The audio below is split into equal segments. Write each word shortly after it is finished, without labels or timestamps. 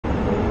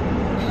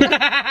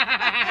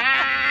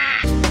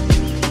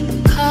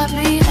Caught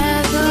me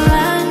at the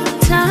right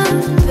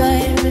time,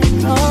 baby.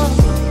 Oh,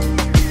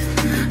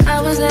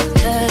 I was at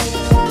the.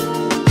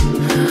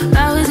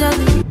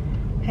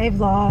 Hey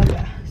vlog.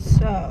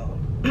 So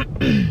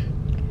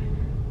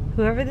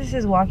whoever this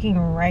is walking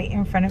right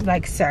in front of,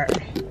 like, sir,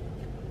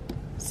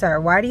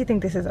 why do you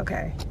think this is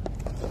okay?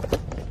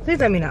 Please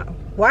let me know.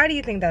 Why do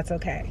you think that's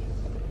okay?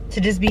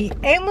 To just be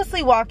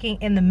aimlessly walking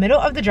in the middle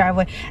of the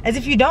driveway as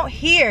if you don't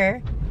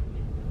hear.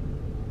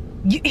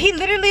 He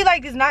literally,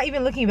 like, is not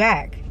even looking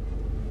back.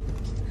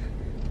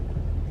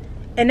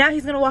 And now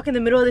he's gonna walk in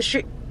the middle of the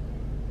street.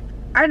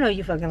 I know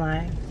you fucking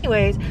lying.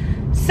 Anyways,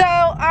 so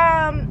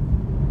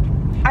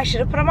I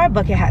should have put on my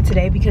bucket hat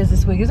today because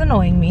this wig is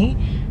annoying me.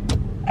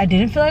 I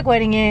didn't feel like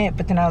wetting it,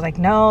 but then I was like,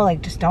 no,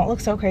 like, just don't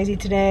look so crazy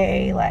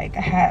today. Like,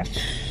 I have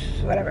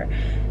whatever.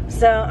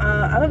 So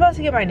I'm about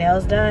to get my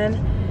nails done,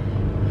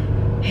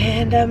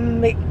 and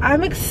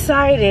I'm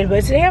excited,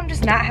 but today I'm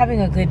just not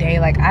having a good day.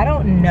 Like, I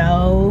don't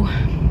know.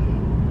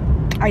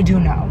 I do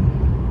know,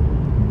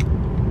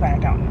 but I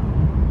don't know.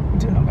 I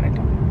do know, but I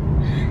don't know.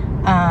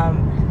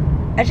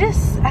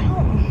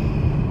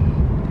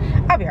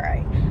 I'll be all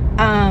right.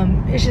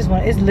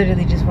 It's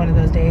literally just one of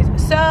those days.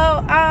 So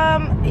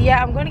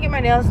yeah, I'm gonna get my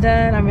nails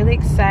done. I'm really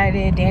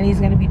excited. Danny's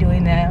gonna be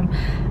doing them.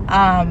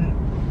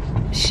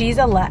 She's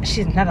not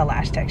a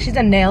lash tech, she's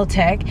a nail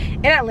tech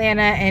in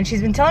Atlanta, and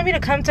she's been telling me to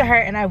come to her,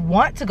 and I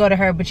want to go to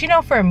her, but you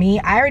know, for me,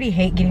 I already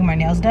hate getting my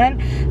nails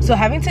done. So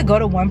having to go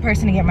to one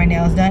person to get my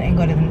nails done and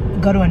go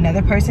to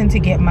another person to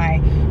get my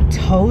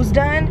toes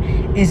done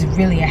is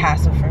really a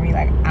hassle for me.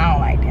 Like, I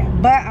don't like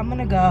that. But I'm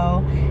gonna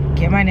go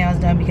get my nails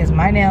done because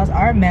my nails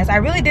are a mess. I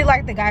really did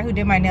like the guy who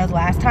did my nails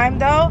last time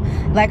though.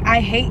 Like, I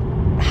hate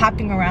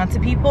hopping around to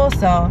people,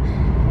 so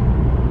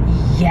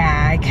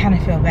yeah, I kind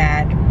of feel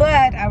bad,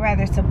 but I'd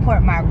rather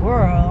support my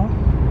girl.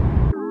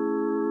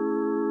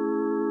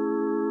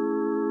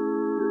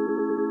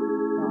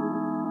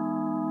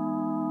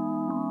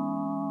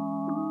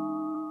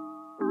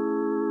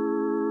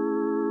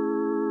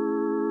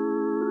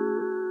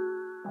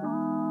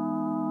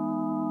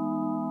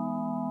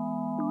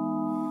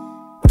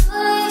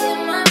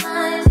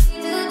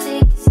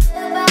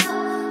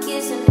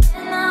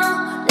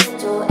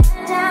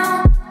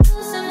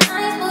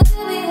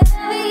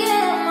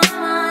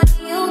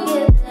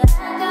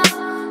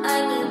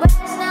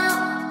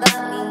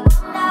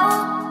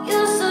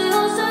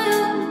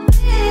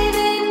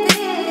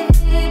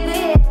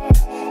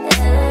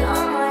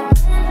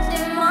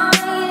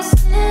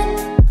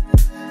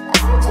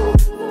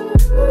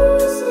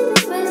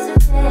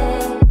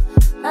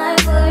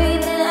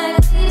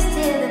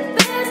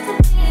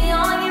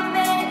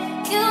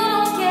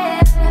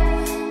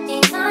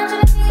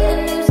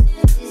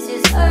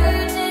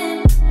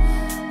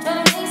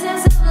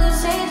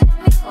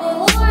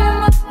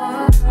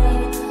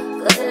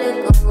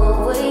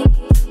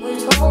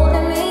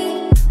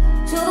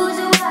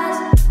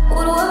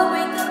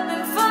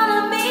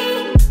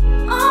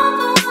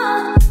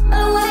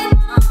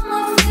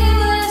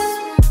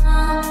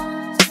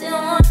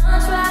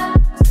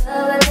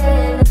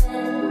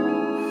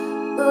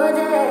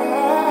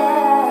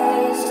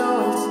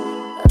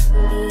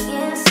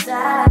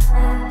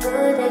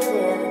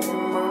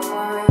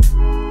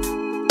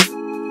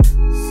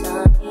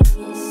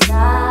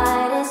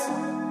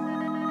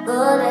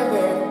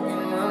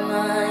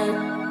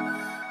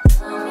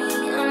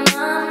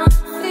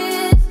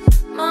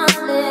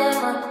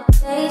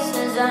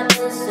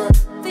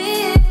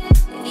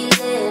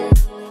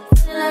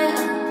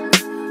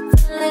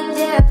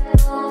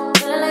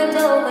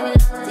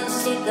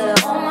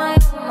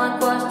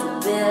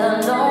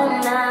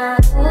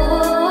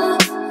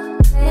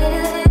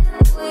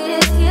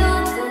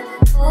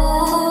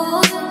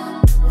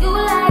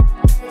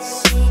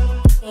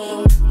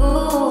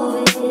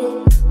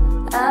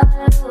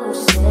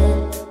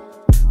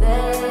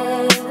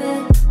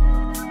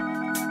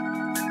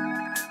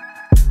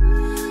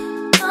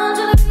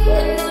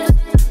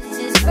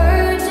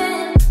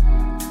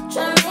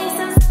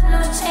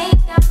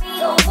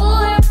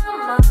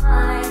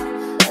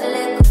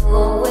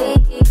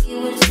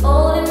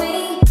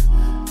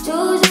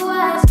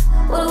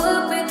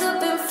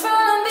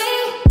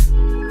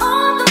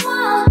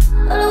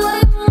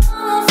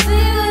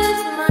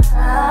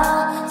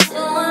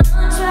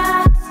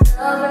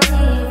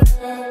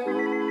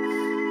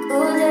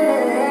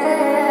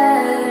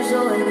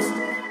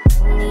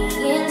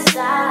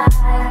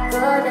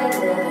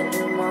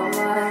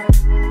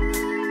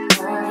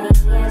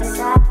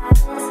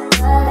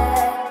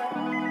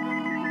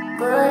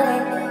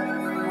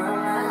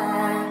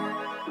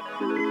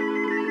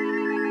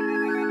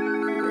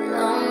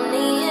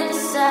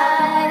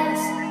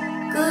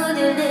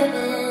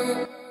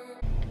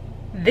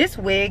 This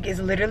wig is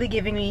literally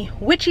giving me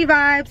witchy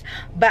vibes,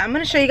 but I'm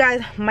gonna show you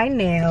guys my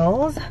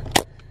nails.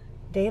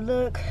 They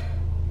look,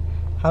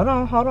 hold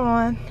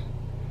on.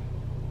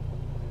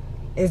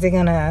 Is it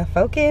gonna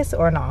focus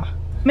or not?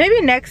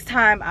 Maybe next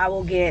time I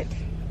will get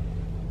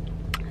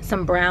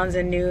some browns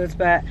and nudes,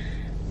 but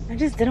I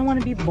just didn't want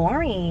to be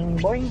boring.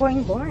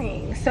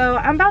 So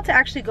I'm about to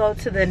actually go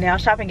to the nail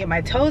shop and get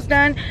my toes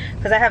done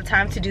because I have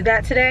time to do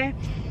that today.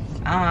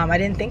 I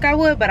didn't think I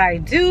would, but I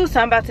do. So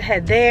I'm about to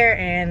head there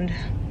and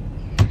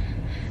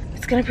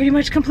it's gonna pretty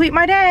much complete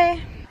my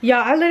day.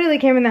 Y'all, I literally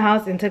came in the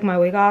house and took my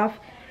wig off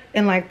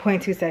in like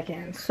 0.2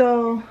 seconds.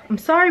 So I'm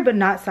sorry, but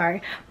not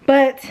sorry.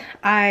 But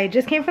I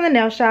just came from the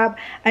nail shop.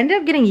 I ended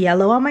up getting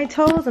yellow on my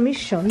toes. Let me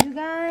show you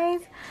guys.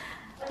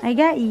 I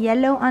got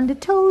yellow on the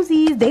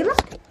toesies. They look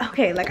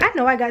okay. Like, I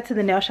know I got to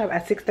the nail shop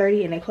at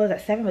 6:30 and they close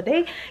at 7, but they,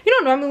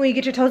 you know, normally when you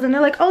get your toes and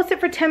they're like, oh, sit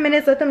for 10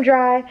 minutes, let them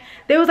dry.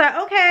 They was like,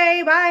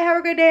 okay, bye, have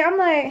a good day. I'm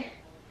like,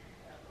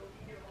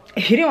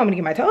 if you didn't want me to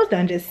get my toes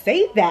done, just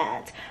say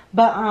that.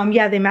 But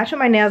yeah, they match with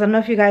my nails. I don't know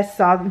if you guys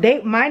saw,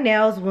 my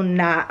nails will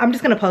not, I'm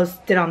just gonna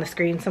post it on the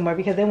screen somewhere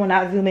because they will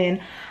not zoom in.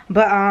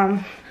 But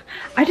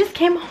I just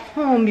came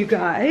home, you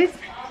guys,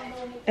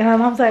 and my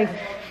mom's like,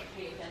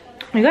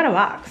 you got a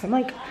box. I'm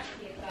like,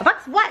 a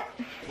box what?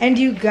 And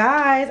you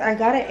guys, I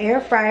got an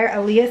air fryer.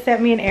 Aaliyah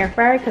sent me an air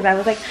fryer because I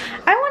was like,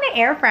 I want an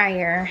air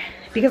fryer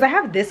because I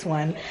have this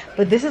one,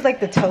 but this is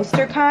like the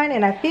toaster kind,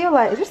 and I feel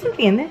like, is there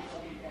something in there?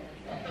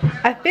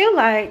 I feel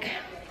like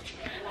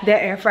the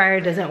air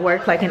fryer doesn't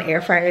work like an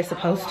air fryer is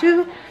supposed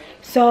to.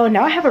 So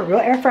now I have a real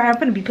air fryer. I'm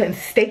gonna be putting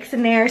steaks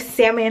in there,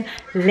 salmon,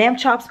 lamb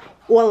chops,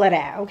 all of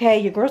that, okay?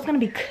 Your girl's gonna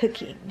be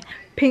cooking.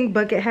 Pink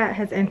Bucket Hat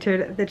has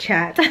entered the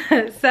chat.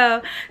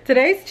 So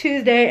today's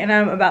Tuesday and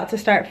I'm about to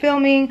start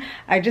filming.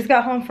 I just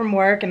got home from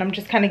work and I'm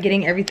just kind of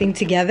getting everything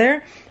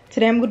together.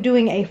 Today I'm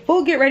doing a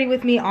full get ready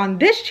with me on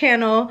this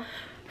channel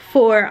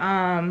for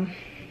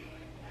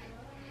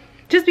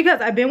just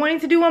because I've been wanting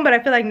to do one, but I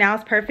feel like now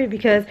it's perfect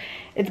because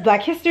it's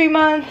Black History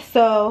Month.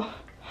 So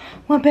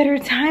what better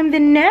time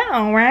than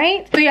now,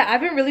 right? So yeah,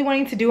 I've been really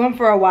wanting to do one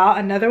for a while.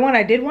 Another one,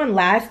 I did one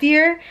last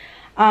year.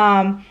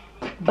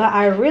 But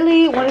I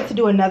really wanted to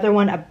do another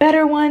one, a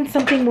better one,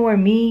 something more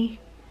me.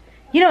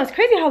 You know, it's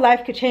crazy how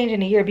life could change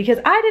in a year because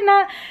I did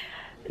not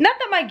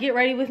that my get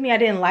ready with me, I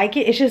didn't like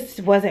it. It just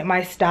wasn't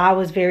my style. It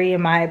was very,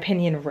 in my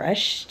opinion,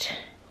 rushed.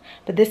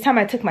 But this time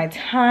I took my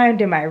time,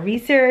 did my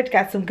research,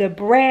 got some good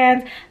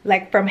brands,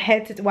 like from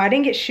head to, well, I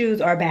didn't get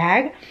shoes or a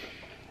bag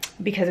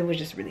because it was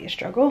just really a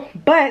struggle.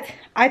 But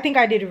I think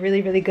I did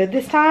really, really good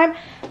this time.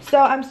 So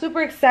I'm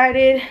super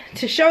excited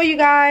to show you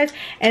guys.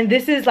 And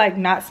this is like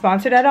not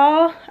sponsored at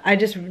all. I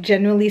just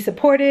genuinely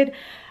supported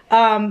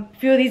a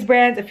few of these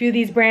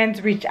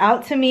brands reached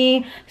out to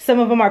me. Some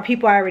of them are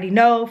people I already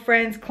know,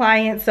 friends,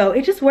 clients. So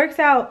it just works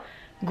out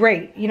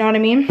great, you know what I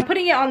mean? I'm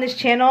putting it on this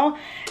channel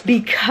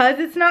because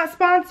it's not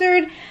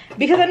sponsored,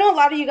 because I know a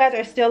lot of you guys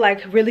are still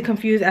like really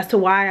confused as to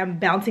why I'm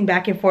bouncing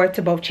back and forth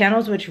to both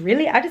channels, which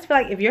really, I just feel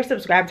like if you're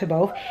subscribed to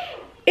both,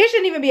 it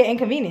shouldn't even be an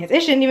inconvenience. It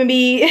shouldn't even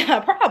be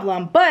a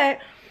problem. But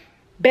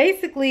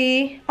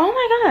basically, oh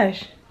my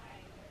gosh.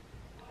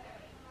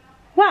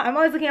 Wow, I'm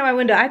always looking at my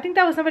window. I think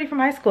that was somebody from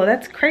high school.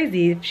 That's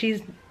crazy.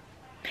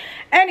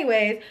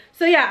 Anyways,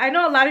 so yeah, I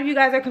know a lot of you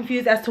guys are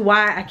confused as to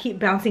why I keep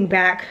bouncing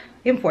back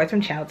and forth from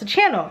channel to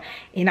channel.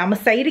 And I'm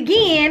gonna say it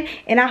again,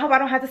 and I hope I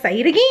don't have to say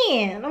it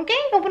again, okay?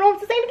 Hope I don't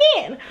have to say it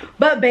again.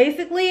 But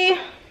basically,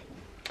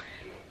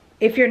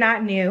 if you're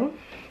not new,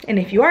 and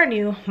if you are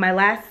new, my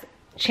last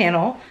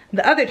channel,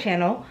 the other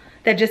channel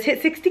that just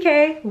hit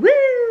 60K, woo!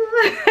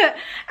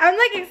 I'm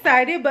like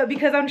excited, but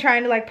because I'm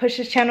trying to like push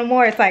this channel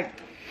more, it's like,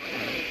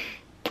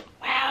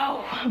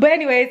 wow. But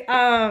anyways,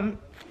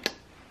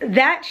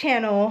 that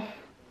channel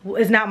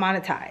is not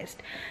monetized.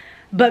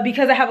 But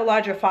because I have a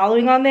larger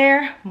following on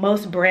there,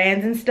 most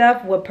brands and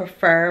stuff would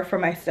prefer for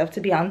my stuff to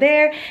be on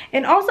there.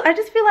 And also, I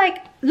just feel like,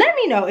 let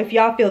me know if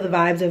y'all feel the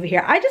vibes over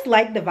here. I just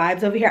like the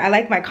vibes over here. I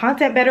like my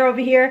content better over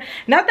here.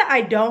 Not that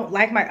I don't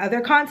like my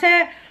other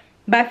content,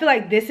 but I feel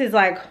like this is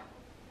like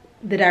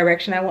the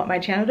direction I want my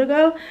channel to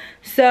go.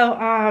 So,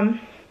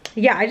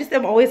 yeah, I just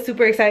am always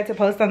super excited to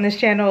post on this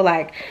channel.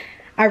 Like,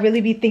 I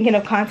really be thinking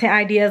of content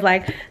ideas.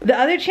 Like, the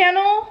other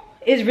channel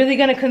is really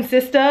gonna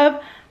consist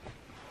of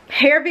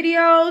hair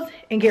videos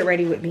and get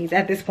ready with me's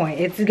at this point.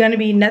 It's gonna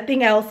be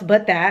nothing else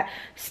but that.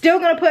 Still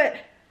gonna put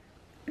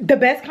the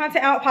best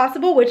content out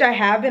possible, which I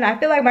have been. I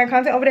feel like my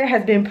content over there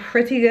has been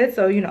pretty good,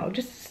 so you know,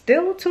 just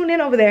still tune in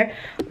over there.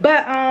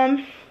 But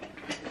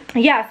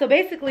yeah, so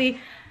basically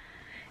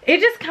it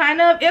just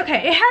kind of,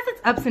 okay, it has its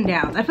ups and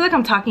downs. I feel like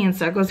I'm talking in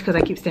circles because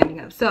I keep standing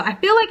up. So I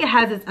feel like it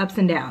has its ups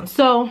and downs.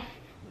 So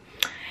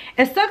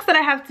it sucks that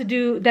I have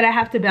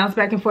to bounce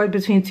back and forth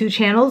between two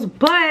channels,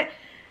 but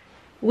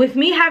with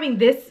me having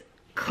this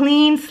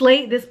clean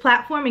slate, this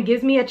platform, it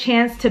gives me a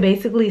chance to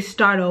basically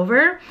start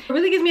over. It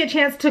really gives me a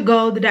chance to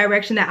go the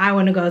direction that I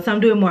want to go. So I'm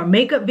doing more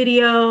makeup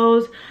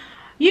videos,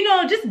 you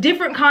know, just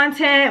different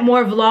content,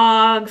 more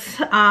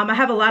vlogs. I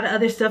have a lot of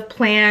other stuff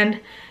planned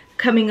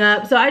coming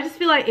up. So I just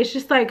feel like it's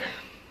just like,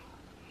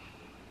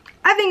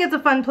 I think it's a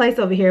fun place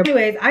over here.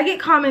 Anyways, I get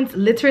comments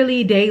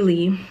literally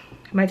daily.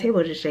 My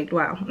table just shaked,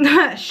 wow.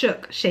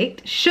 Shook,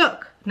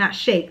 not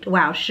shaked,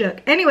 wow,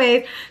 shook.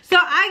 Anyways, so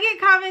I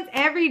get comments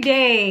every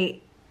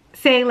day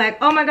saying like,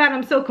 oh my god,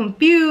 I'm so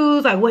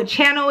confused, like what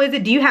channel is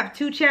it? Do you have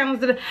 2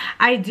 channels?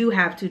 I do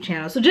have 2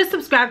 channels, so just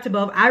subscribe to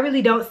both. I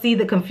really don't see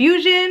the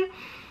confusion,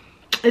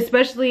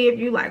 especially if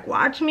you like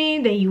watch me,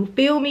 then you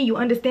feel me, you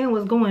understand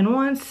what's going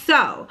on.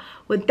 So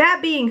with that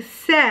being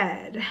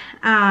said,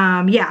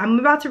 yeah, I'm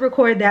about to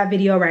record that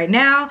video right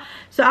now,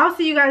 so I'll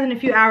see you guys in a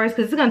few hours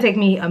because it's gonna take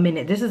me a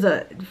minute. This is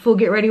a full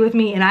get ready with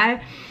me, and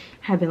I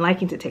have been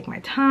liking to take my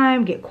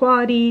time, get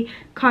quality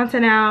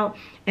content out,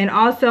 and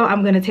also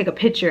I'm gonna take a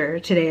picture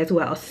today as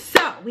well.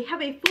 So we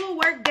have a full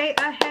work day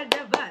ahead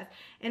of us.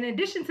 In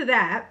addition to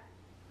that,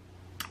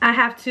 I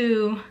have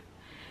to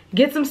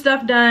get some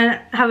stuff done,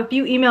 have a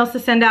few emails to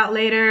send out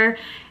later,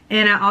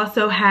 and I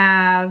also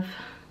have,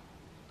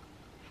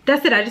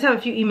 that's it, I just have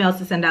a few emails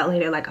to send out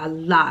later, like a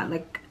lot,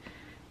 like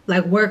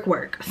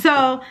work.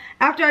 So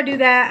after I do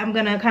that, I'm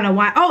gonna kind of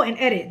wind, oh, and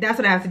edit, that's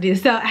what I have to do.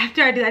 So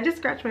after I do that, I just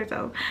scratched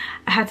myself,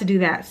 I had to do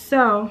that.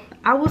 So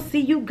I will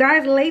see you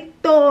guys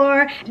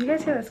later. Do you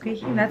guys hear that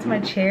squeaking? That's my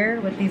chair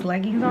with these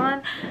leggings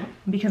on,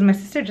 because my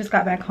sister just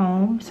got back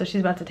home, so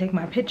she's about to take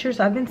my picture.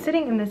 So I've been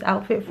sitting in this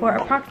outfit for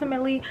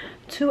approximately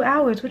 2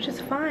 hours, which is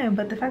fine,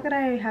 but the fact that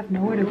I have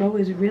nowhere to go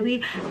is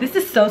really, this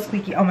is so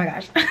squeaky, oh my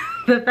gosh.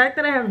 The fact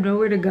that I have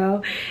nowhere to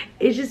go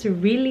is just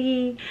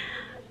really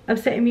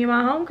upsetting me and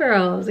my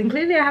homegirls, and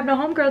clearly I have no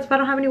homegirls if I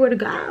don't have anywhere to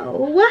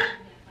go.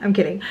 I'm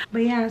kidding, but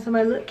yeah, so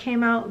my look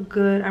came out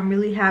good. I'm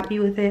really happy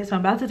with it. So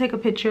I'm about to take a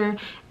picture, and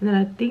then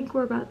I think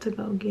we're about to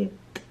go get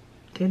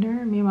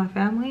dinner, me and my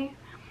family,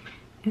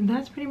 and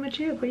that's pretty much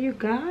it. But you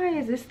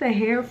guys, it's the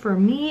hair for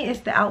me,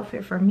 it's the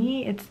outfit for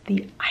me, it's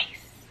the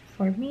ice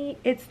for me,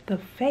 it's the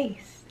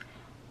face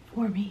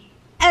for me.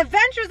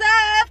 Adventures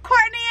of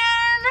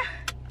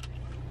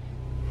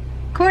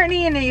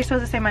Courtney, and then you're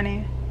supposed to say my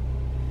name.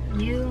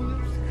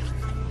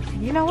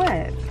 You know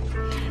what?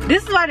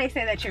 This is why they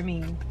say that you're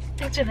mean.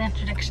 Thanks for the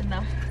introduction,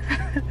 though.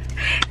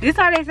 This is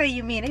why they say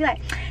you mean. They're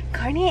like,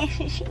 Courtney,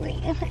 she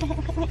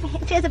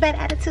has a bad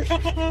attitude.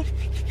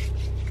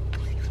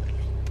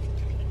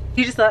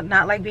 You just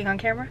not like being on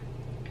camera?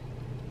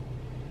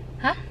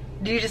 Huh?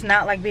 Do you just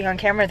not like being on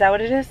camera? Is that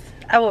what it is?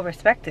 I will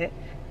respect it.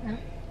 No.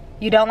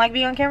 You don't like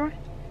being on camera?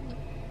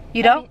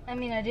 You don't? I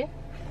mean, I do.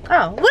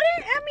 Oh, what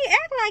did I mean?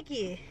 Act like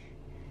it.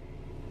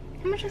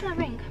 How much is that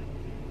ring?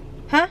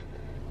 Huh?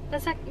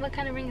 That's like, what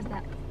kind of ring is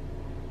that?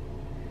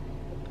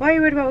 Why are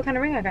you worried about what kind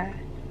of ring I got?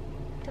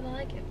 Because I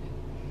like it.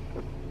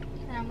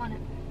 And I want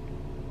it.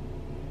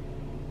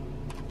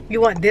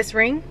 You want this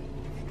ring?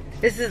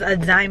 This is a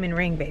diamond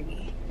ring,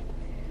 baby.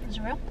 Is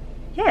it real?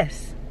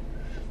 Yes.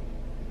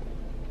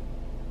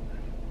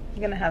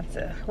 You're gonna have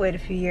to wait a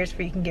few years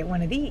before you can get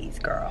one of these,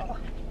 girl.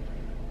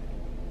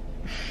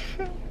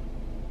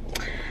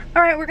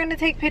 All right, we're gonna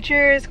take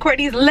pictures.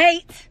 Courtney's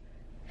late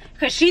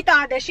because she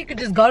thought that she could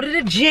just go to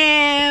the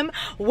gym,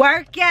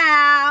 work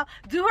out,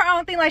 do her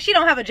own thing like she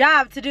don't have a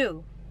job to do. Ooh,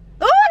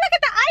 look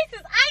at the ice,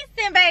 it's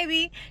icing,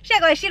 baby. She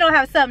act like she don't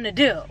have something to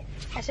do.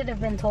 I should have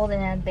been told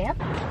in advance.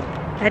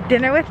 At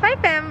dinner with my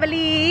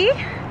family.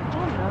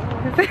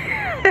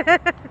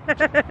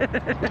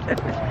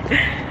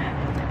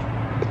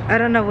 I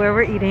don't know where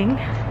we're eating.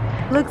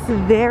 Looks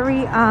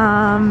very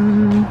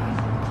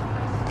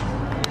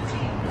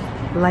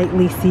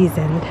lightly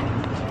seasoned.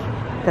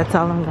 That's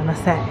all I'm gonna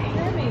say.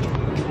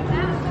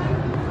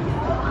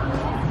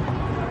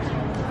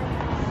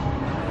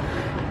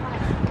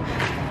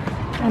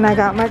 And I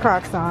got my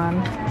Crocs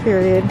on,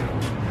 period.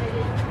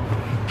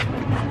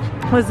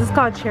 Was this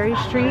called Cherry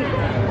Street?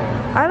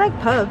 I like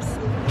pubs.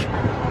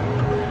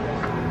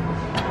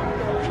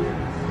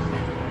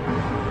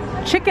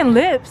 Chicken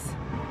lips?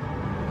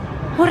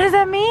 What does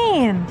that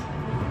mean?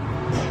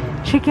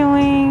 Chicken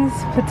wings,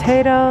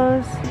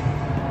 potatoes.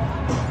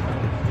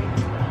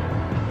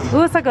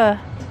 Ooh, it's like a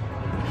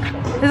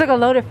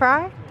loaded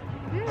fry.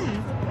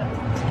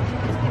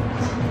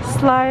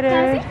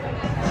 Slider.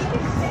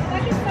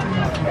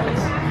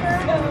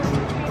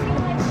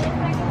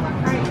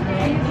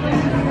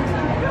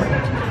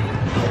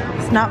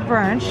 It's not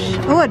brunch.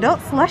 Oh, adult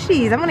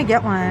slushies. I'm gonna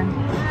get one.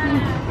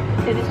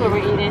 Is this what we're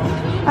eating?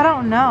 I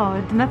don't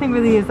know. Nothing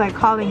really is like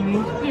calling me.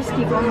 You just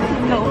keep on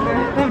moving over.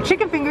 They have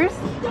chicken fingers.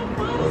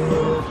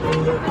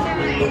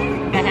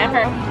 I have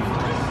her. I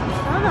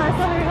don't know, I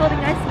thought we were holding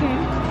ice cream.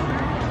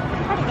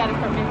 Probably got it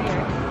from in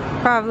here.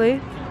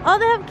 Probably. Oh,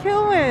 they have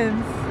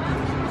Kilwins.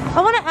 I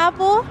want an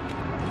apple.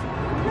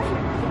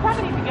 You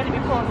probably need to get it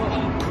before we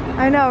eat.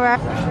 I know, right?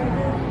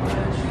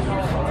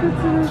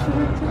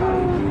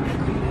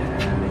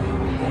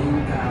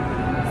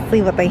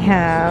 See what they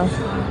have.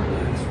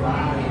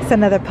 It's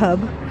another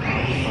pub.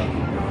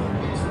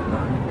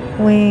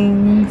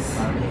 Wings.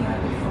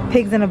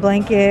 Pigs in a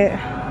blanket.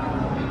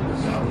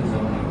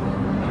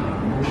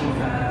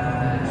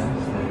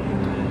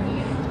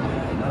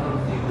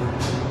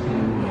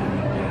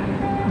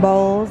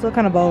 Bowls. What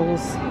kind of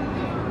bowls?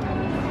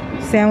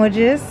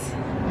 Sandwiches.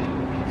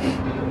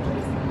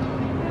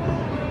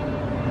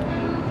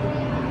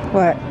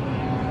 What?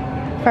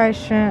 Fried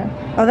shrimp.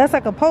 Oh, that's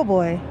like a po'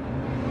 boy.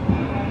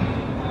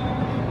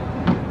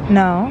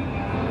 No.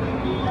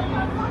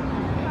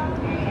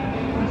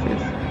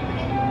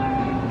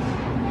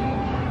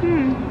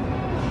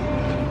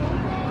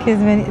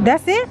 Kids menu.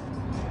 That's it?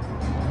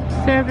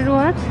 Served in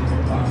what?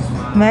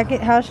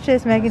 House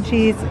chips, mac and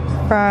cheese,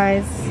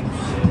 fries.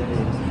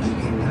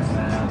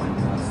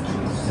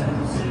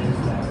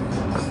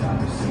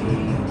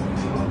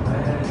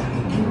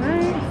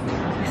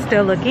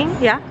 Still looking,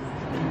 yeah.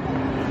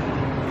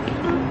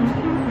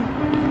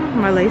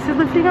 My lace is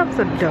lifting up,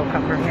 so don't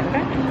come for me,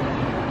 okay?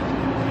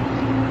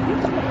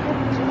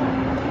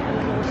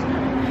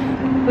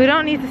 We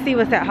don't need to see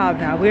what's at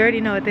Hobnob. We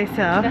already know what they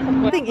sell.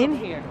 Nothing in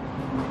here.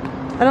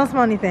 I don't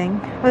smell anything.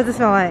 What does it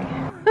smell like?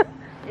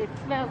 It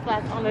smells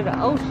like under the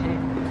ocean.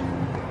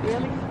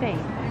 Really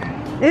stinks.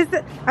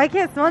 I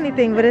can't smell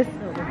anything, but it's...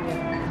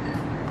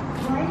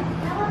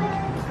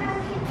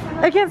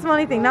 I can't smell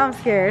anything. Now I'm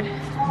scared.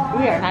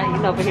 We are not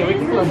eating over here. We're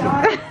just looking.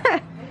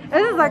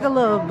 This is like a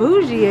little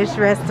bougie-ish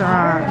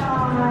restaurant.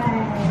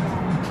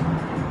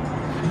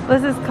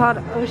 This is called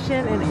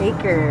Ocean and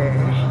Acre.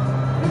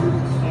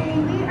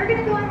 We are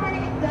gonna go ahead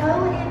and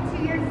go into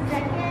your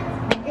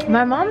second.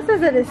 My mom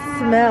says that it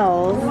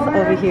smells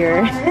over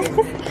here.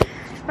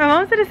 My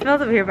mom said it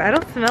smells over here, but I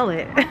don't smell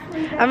it.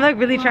 I'm like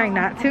really trying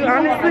not to,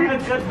 honestly.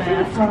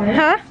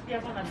 Huh?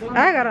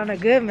 I got on a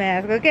good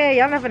mask, okay?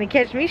 Y'all not gonna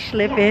catch me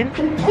slipping.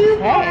 2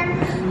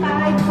 cards,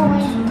 5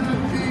 points.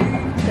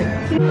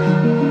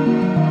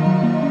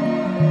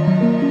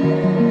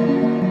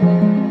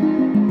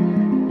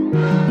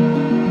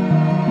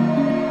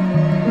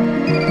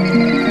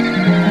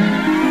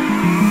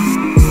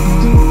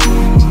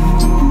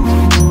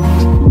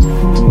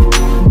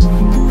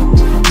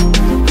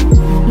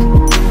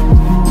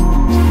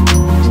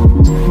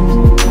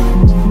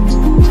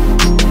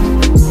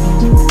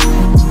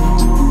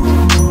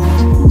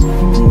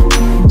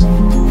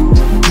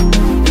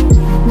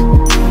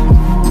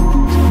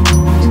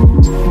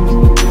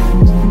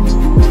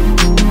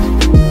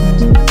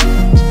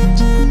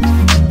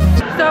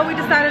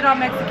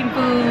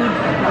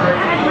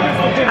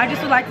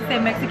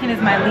 Mexican is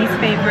my least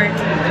favorite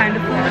kind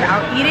of food.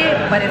 I'll eat it,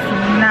 but it's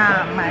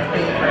not my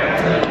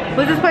favorite.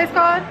 What's this place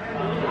called?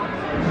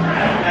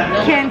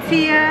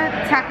 Cantilla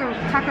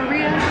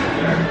Taqueria.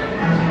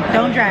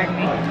 Don't drag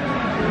me.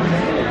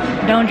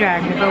 Don't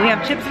drag me. But we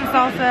have chips and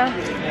salsa.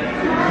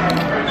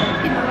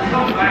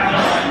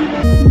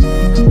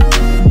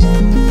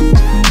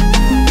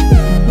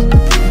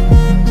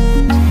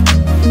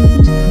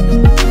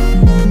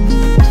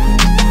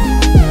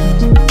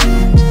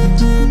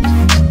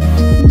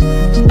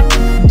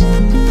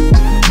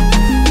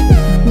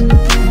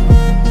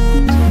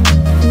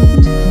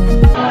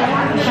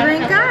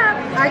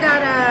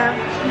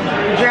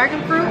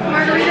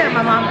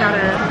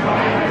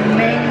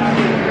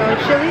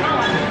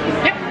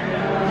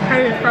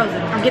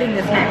 I'm getting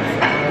this next.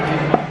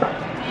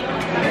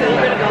 So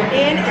we're gonna go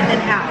in and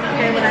then out.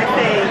 Okay, when I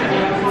say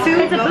 2,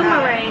 it's a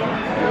boomerang.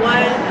 Out.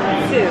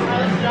 1, 2.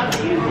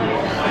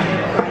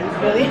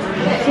 Really?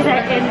 She's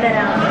like in then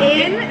out.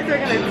 In, so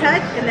we're gonna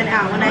touch and then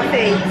out. When I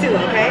say 2,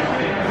 okay?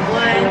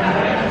 1,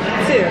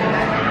 2.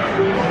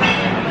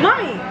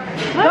 Mommy!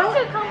 Why aren't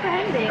you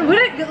comprehending?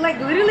 Would it like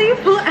literally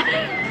pull out?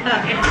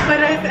 But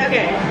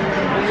okay.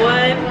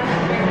 1,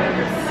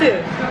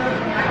 2.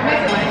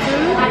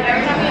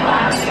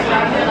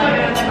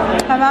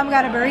 My mom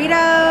got a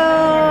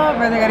burrito,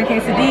 brother got a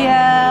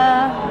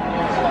quesadilla,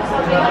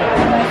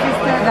 my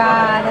sister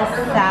got a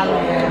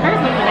salad,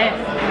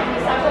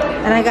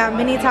 and I got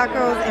mini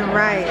tacos and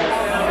rice.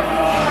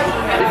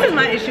 This is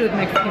my issue with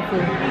Mexican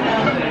food.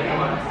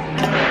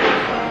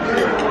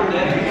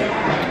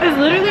 It's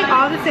literally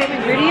all the same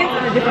ingredients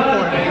in a different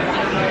form.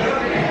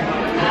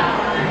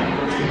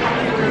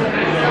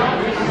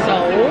 So,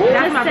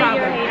 that's my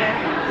problem.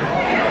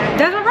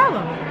 That's my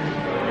problem.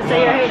 So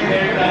you're a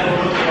hater.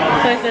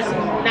 So it's just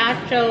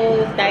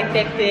nachos,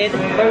 dissected,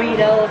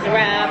 burritos,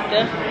 wrapped.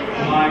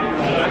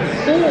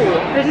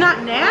 Cool. It's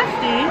not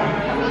nasty.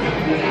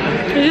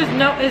 It's just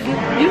no. It's,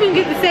 you can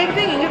get the same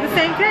thing and get the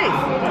same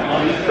taste.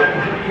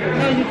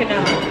 No, you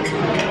cannot.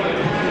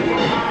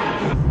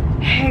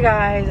 Hey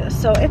guys,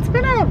 so it's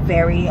been a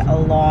very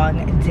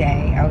long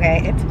day.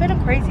 Okay, it's been a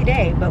crazy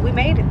day, but we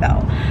made it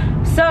though.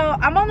 So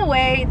I'm on the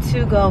way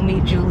to go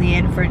meet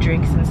Julian for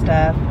drinks and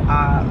stuff.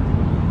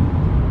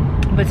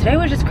 But today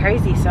was just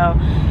crazy. So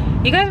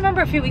you guys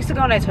remember a few weeks ago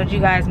when I told you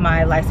guys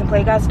my license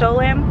plate got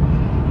stolen?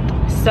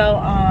 So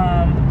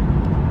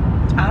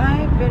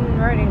I've been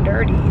riding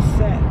dirty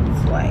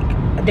since.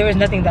 Like, there was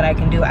nothing that I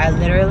can do. I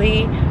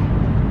literally,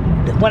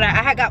 when I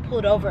had got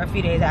pulled over a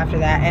few days after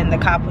that, and the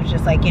cop was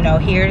just like, you know,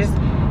 here's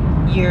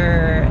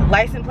your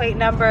license plate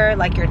number,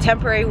 like your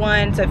temporary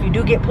one, so if you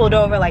do get pulled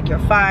over, like, you're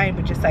fine,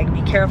 but just like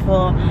be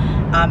careful,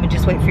 and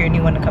just wait for your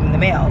new one to come in the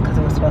mail, because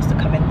it was supposed to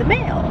come in the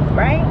mail,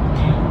 right?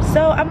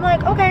 So I'm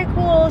like, okay,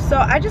 cool. So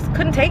I just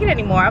couldn't take it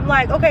anymore. I'm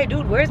like, okay,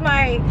 dude, where's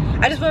my,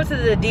 I just went to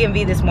the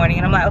DMV this morning,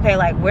 and I'm like, okay,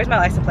 like, where's my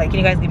license plate? Can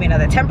you guys give me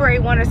another temporary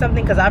one or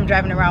something? Because I'm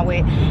driving around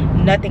with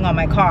nothing on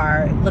my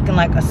car, looking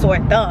like a sore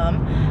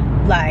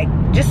thumb, like,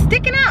 just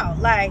sticking out,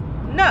 like,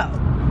 no.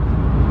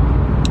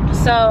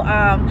 So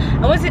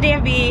I went to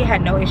DMV,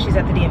 had no issues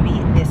at the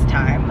DMV this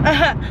time.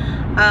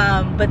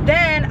 But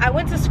then I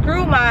went to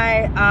screw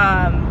my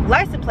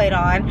license plate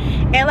on,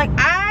 and like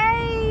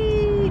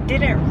I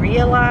didn't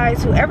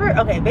realize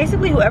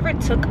basically whoever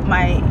took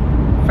my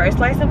first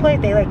license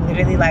plate, they like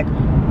literally like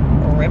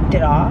ripped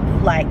it off.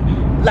 Like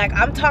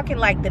I'm talking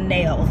like the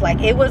nails.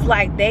 Like it was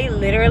like they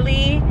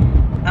literally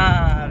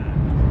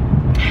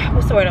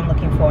what's the word I'm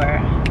looking for?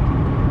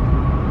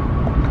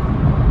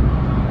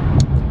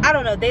 I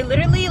don't know. They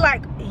literally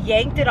like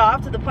yanked it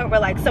off to the point where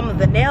like some of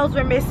the nails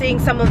were missing,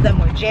 some of them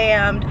were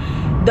jammed.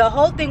 The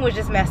whole thing was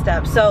just messed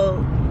up.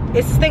 So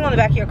it's this thing on the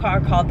back of your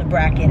car called the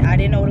bracket. I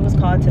didn't know what it was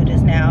called till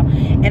just now,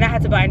 and I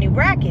had to buy a new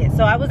bracket.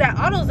 So I was at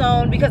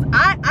AutoZone because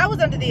I was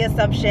under the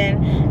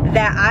assumption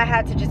that I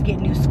had to just get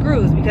new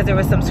screws because there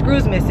were some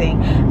screws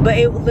missing, but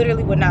it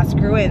literally would not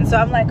screw in. So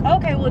I'm like,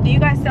 okay, well, do you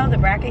guys sell the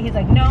bracket? He's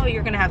like, no,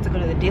 you're gonna have to go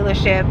to the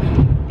dealership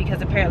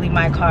because apparently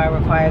my car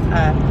requires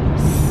a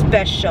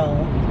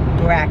special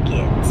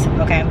bracket.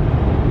 Okay,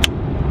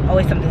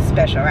 always something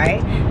special,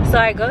 right? So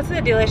I go to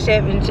the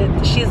dealership and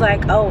she's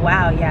like, oh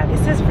wow, yeah,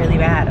 this is really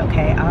bad.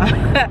 Okay,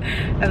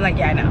 I'm like,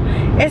 yeah, I know.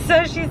 And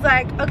so she's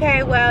like,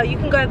 okay, well, you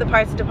can go to the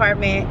parts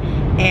department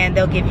and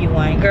they'll give you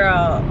one.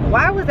 Girl,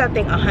 why was that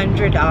thing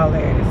 $100?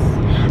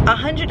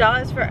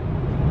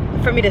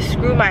 $100 for me to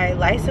screw my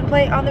license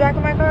plate on the back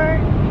of my car?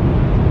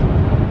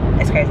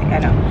 It's crazy, I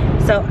know.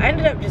 So I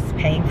ended up just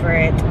paying for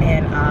it,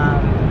 and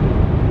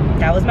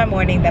that was my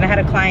morning. Then I had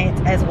a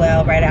client as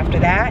well right after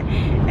that,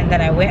 and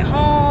then I went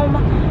home.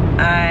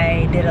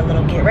 I did a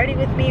little get ready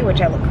with me,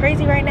 which I look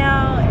crazy right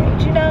now,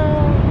 and you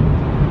know,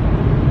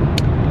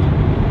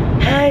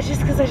 it's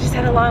just because I just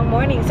had a long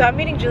morning. So I'm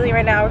meeting Julie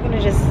right now. We're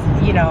gonna just,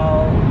 you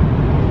know,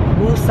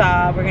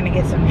 woosah. We're gonna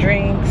get some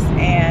drinks,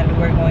 and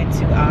we're going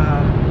to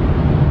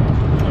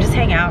just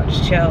hang out,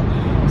 just chill.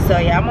 So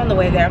yeah, I'm on the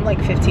way there. I'm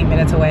like 15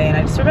 minutes away, and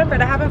I just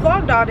remembered I haven't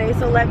vlogged all day,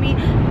 so let me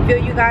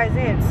fill you guys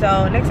in.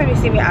 So next time you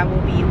see me, I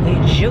will be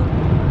with you.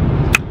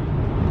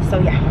 So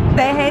yeah.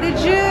 Say hey to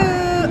Ju.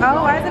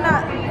 Oh, why is it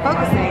not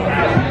focusing?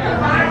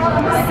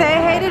 Say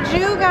hey to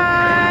Ju,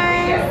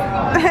 guys.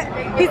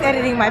 He's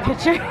editing my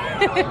picture.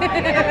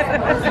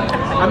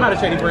 I'm not a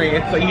shady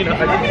brand, so you know.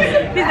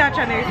 He's not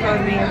trying to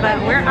expose me, but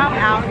we're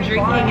out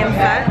drinking and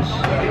such.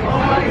 Oh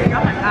my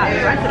god,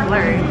 that's a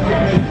blur.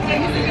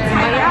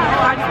 But yeah,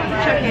 so I just want to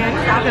check in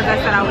because I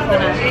said I was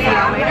gonna see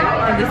y'all later,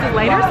 and this is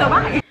later, so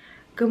bye.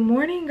 Good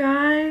morning,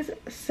 guys.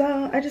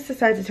 So I just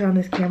decided to turn on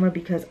this camera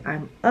because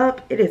I'm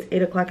up. It is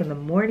 8 o'clock in the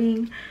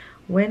morning.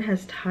 When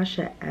has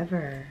Tasha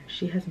ever?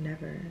 She has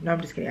never. No, I'm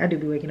just kidding. I do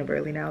be waking up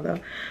early now though,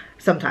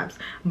 sometimes.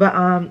 But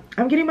I'm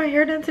getting my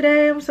hair done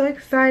today. I'm so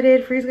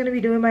excited. Free's gonna be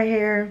doing my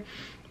hair.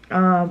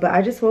 But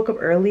I just woke up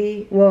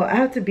early. Well, I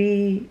have to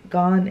be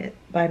gone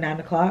by 9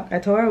 o'clock. I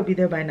told her I would be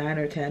there by 9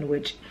 or 10,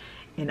 which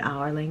in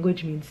our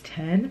language means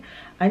 10.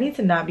 I need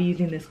to not be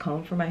using this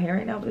comb for my hair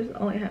right now, but it's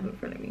all I have in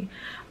front of me.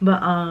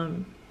 But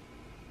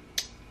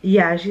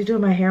yeah, she's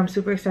doing my hair. I'm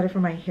super excited for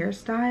my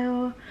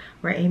hairstyle.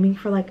 We're aiming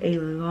for like a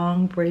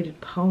long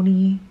braided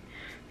pony,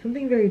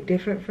 something very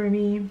different for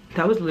me.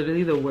 That was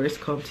literally the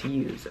worst comb to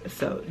use,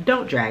 so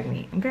don't drag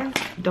me, okay?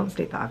 Don't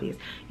state the obvious.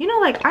 You know,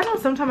 like, I know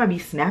sometimes I be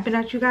snapping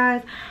at you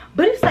guys,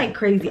 but it's like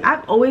crazy.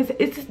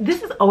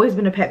 This has always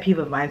been a pet peeve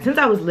of mine since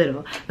I was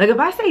little. Like, if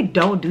I say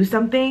don't do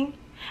something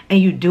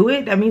and you do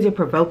it, that means you're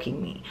provoking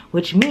me,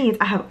 which means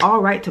I have all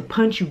right to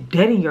punch you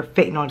dead in your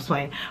face. No, I'm just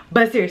playing.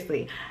 But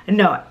seriously,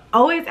 no,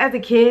 always as a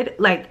kid,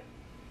 like,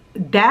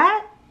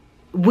 that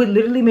would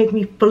literally make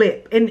me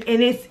flip, and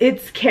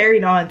it's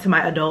carried on to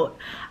my adult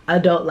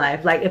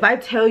life. Like, if I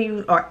tell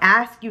you or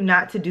ask you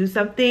not to do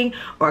something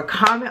or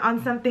comment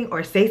on something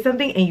or say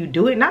something and you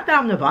do it, not that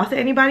I'm the boss of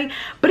anybody,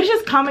 but it's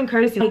just common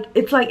courtesy. Like,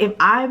 it's like if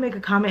I make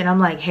a comment and I'm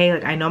like, hey,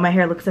 like, I know my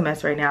hair looks a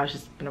mess right now, it's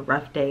just been a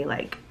rough day,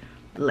 like,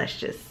 let's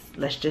just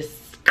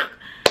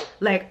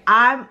like,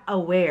 I'm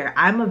aware.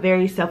 I'm a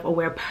very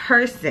self-aware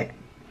person.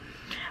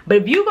 But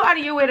if you go out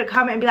of your way to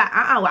comment and be like,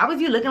 why was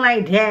you looking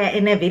like that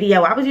in that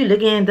video? Why was you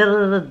looking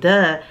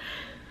duh?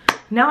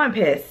 Now I'm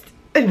pissed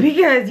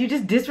because you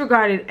just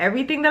disregarded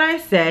everything that I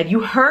said. You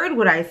heard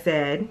what I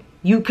said,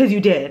 because you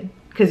did,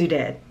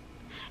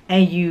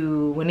 and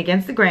you went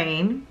against the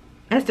grain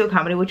and still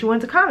commented what you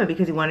wanted to comment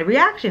because you wanted a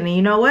reaction. And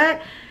you know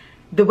what?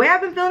 The way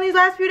I've been feeling these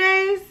last few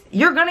days,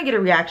 you're gonna get a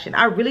reaction.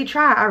 I really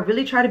try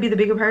to be the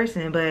bigger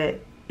person, but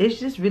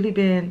it's just really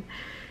been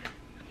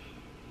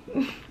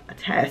a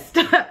test.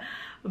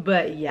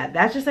 But yeah,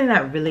 that's just something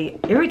that really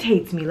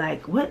irritates me.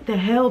 Like, what the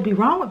hell be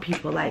wrong with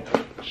people? Like,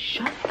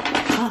 shut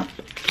up,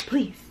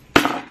 please.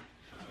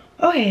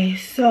 Okay,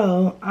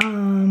 so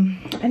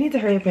I need to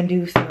hurry up and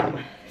do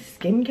some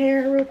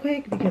skincare real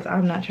quick because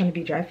I'm not trying to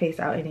be dry faced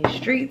out in these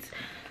streets.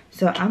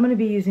 So I'm gonna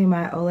be using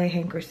my Ole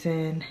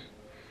Henderson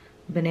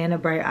Banana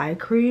Bright Eye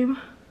Cream,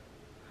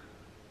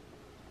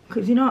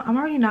 because you know I'm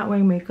already not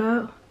wearing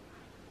makeup,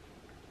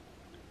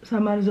 so I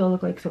might as well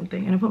look like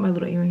something. And I put my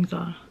little earrings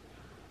on,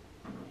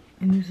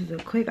 and this is a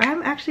quick,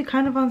 I'm actually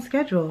kind of on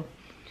schedule.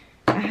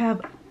 I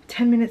have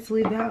 10 minutes to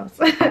leave the house.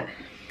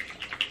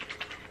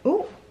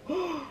 Oh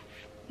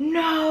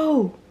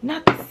no,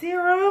 not the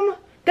serum.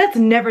 That's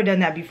never done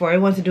that before. It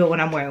wants to do it when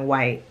I'm wearing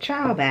white.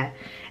 Child bad.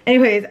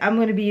 Anyways, I'm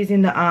gonna be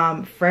using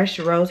the Fresh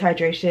Rose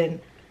Hydration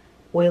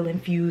Oil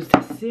Infused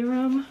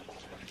Serum.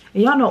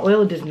 And y'all know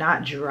oil does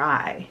not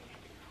dry.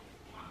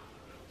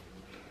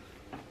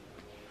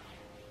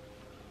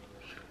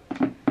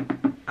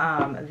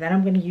 Then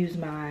I'm gonna use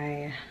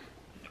my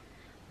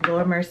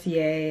Laura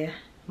Mercier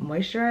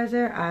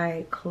moisturizer.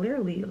 I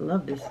clearly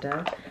love this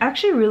stuff. I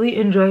actually really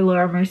enjoy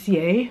Laura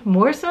Mercier.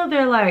 More so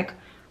they're like,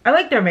 I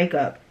like their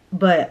makeup,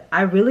 but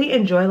I really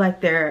enjoy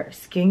like their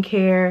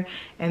skincare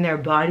and their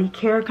body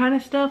care kind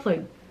of stuff.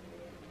 Like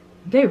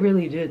they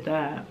really did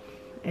that.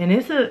 And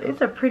it's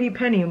a pretty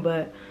penny,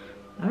 but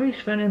I be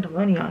spending the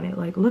money on it.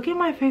 Like look at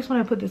my face when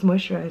I put this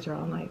moisturizer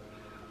on. Like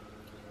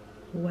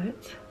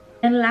what?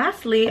 And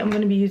lastly, I'm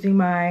gonna be using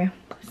my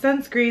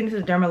sunscreen. This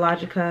is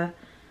Dermalogica.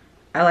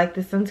 I like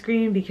this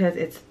sunscreen because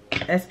it's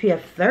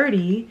SPF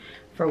 30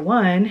 for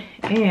one,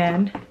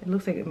 and it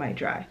looks like it might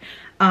dry.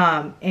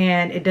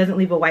 And it doesn't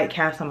leave a white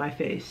cast on my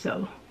face,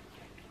 so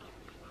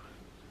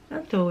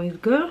that's always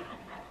good.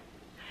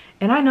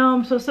 And I know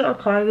I'm supposed to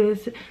apply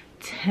this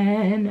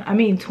 20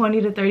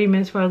 to 30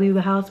 minutes before I leave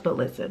the house, but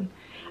listen,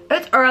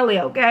 it's early,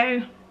 okay?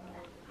 I'm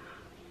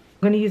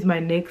gonna use my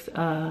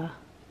NYX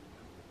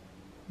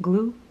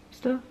glue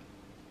stuff,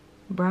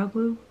 brow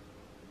glue.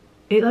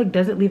 It like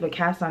doesn't leave a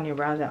cast on your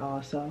brows at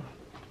all, so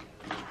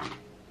I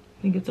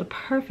think it's a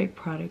perfect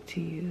product to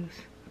use.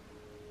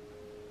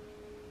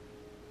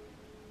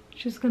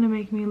 It's just gonna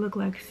make me look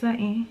like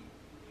something.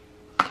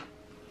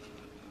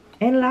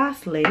 And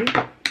lastly,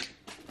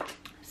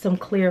 some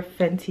clear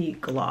Fenty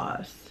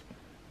gloss.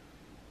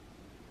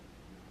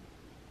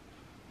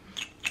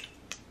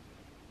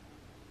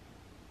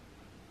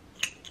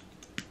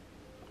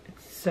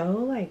 It's so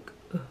like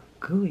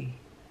gooey.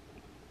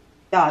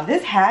 Y'all,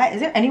 this hat, is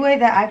there any way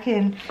that I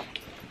can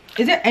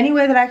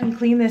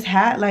clean this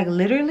hat? Like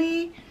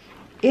literally,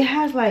 it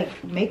has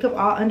like makeup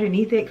all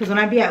underneath it, because when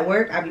I be at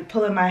work, I be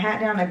pulling my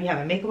hat down, I be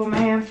having makeup on my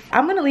hands.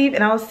 I'm gonna leave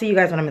and I'll see you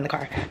guys when I'm in the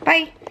car.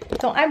 Bye.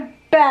 So I'm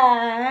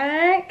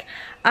back.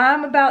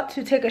 I'm about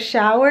to take a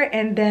shower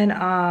and then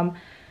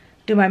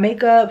do my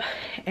makeup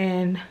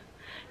and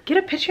get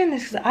a picture in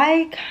this, because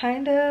I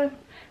kind of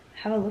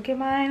have a look at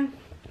mine.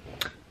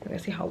 We're gonna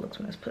see how it looks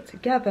when it's put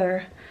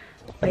together.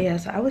 But yeah,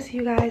 so I will see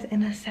you guys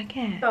in a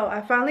second. So I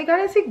finally got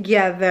it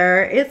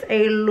together. It's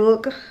a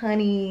look,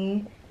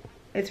 honey.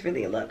 It's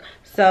really a look.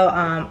 So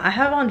I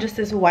have on just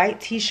this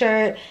white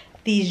t-shirt,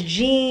 these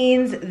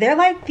jeans. They're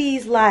like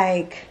these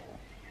like,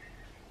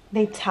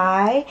 they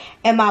tie,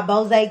 and my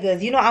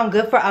Bozegas. You know I'm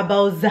good for a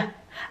Boze.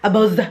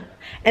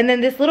 And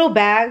then this little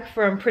bag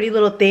from Pretty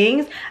Little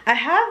Things. I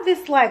have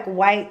this like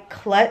white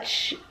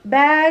clutch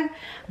bag,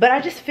 but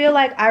I just feel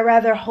like I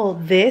rather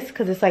hold this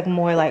because it's like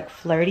more like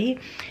flirty.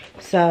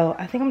 So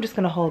I think I'm just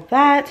gonna hold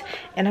that,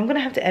 and I'm gonna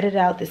have to edit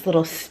out this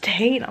little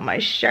stain on my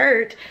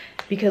shirt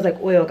because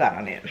like oil got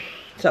on it.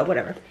 So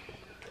whatever.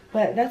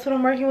 But that's what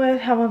I'm working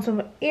with. I have on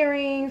some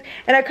earrings,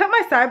 and I cut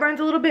my sideburns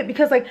a little bit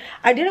because like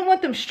I didn't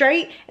want them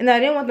straight and then I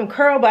didn't want them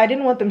curled, but I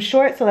didn't want them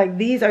short. So like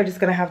these are just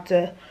gonna have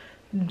to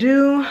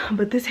do.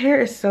 But this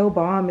hair is so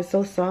bomb. It's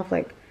so soft.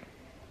 Like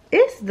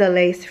it's the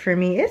lace for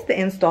me. It's the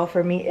install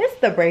for me. It's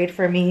the braid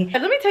for me.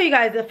 And let me tell you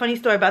guys a funny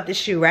story about this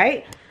shoe,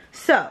 right?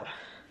 So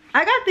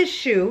I got this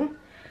shoe,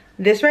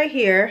 this right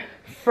here,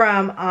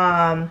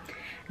 from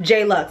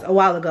J Lux a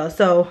while ago.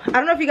 So I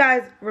don't know if you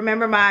guys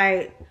remember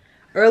my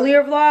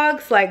earlier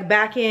vlogs, like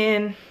back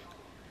in,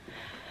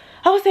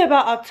 I would say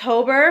about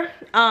October.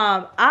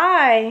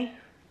 I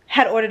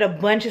had ordered a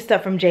bunch of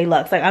stuff from J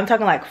Lux. Like I'm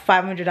talking like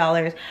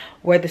 $500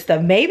 worth of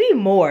stuff, maybe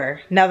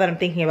more now that I'm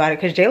thinking about it,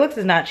 because J Lux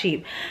is not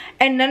cheap,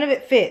 and none of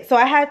it fit. So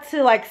I had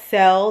to like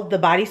sell the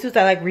bodysuits.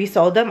 I like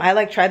resold them. I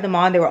like tried them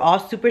on. They were all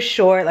super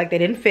short, like they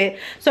didn't fit.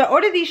 So I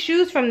ordered these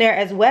shoes from there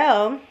as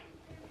well.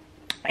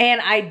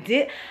 And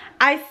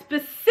I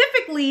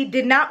specifically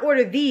did not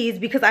order these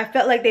because I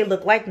felt like they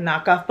looked like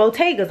knockoff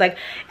Bottegas. Like,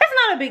 it's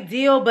not a big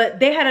deal, but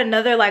they had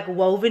another like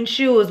woven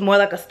shoe. It was more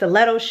like a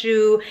stiletto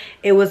shoe.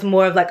 It was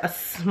more of like a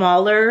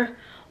smaller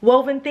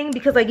woven thing,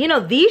 because like, you know,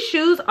 these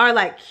shoes are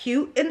like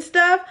cute and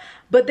stuff,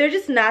 but they're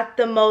just not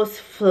the most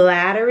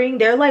flattering.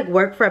 They're like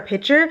work for a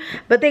picture,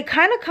 but they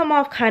kind of come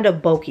off kind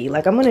of bulky.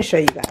 Like, I'm gonna show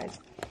you guys.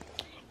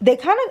 They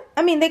kind of,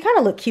 I mean, they kind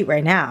of look cute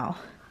right now,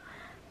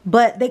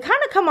 but they kind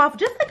of come off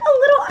just like a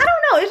little, I don't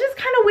know, it's just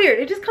kind of weird.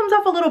 It just comes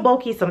off a little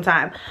bulky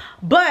sometimes.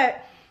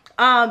 But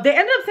they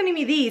ended up sending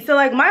me these. So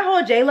like my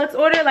whole J Lux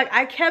order, like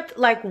I kept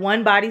like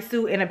one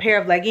bodysuit and a pair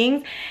of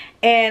leggings,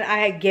 and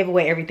I gave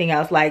away everything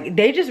else. Like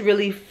they just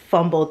really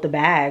fumbled the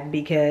bag,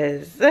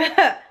 because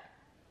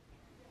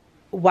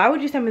why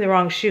would you send me the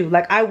wrong shoe?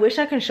 Like I wish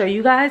I can show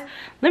you guys.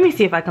 Let me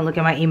see if I can look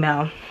at my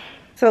email.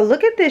 So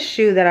look at this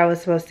shoe that I was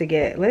supposed to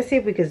get. Let's see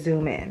if we could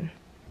zoom in.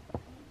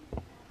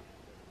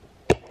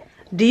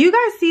 Do you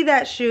guys see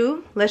that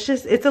shoe? Let's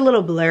just, it's a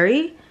little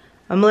blurry.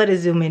 I'm gonna let it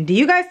zoom in. Do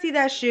you guys see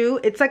that shoe?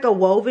 It's like a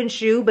woven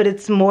shoe, but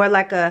it's more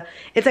like a,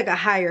 it's like a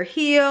higher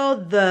heel.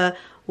 The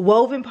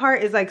woven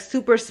part is like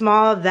super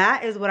small.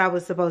 That is what I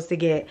was supposed to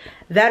get.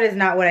 That is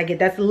not what I get.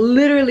 That's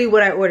literally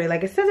what I ordered.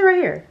 Like it says it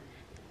right here.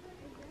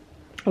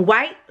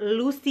 White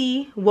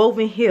Lucy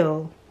woven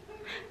heel.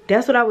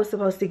 That's what I was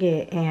supposed to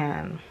get.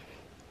 And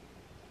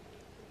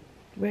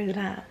where's it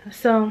at?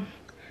 So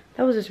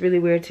that was just really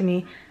weird to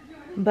me.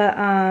 But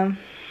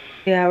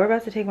yeah, we're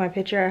about to take my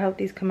picture. I hope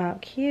these come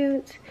out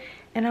cute.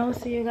 And I will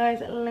see you guys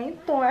later.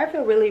 I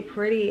feel really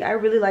pretty. I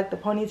really like the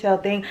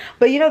ponytail thing.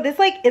 But you know, this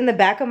like in the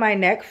back of my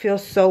neck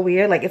feels so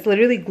weird. Like it's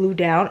literally glued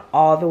down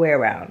all the way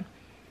around.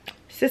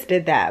 Sis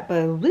did that,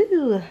 but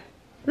woo.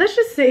 Let's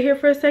just sit here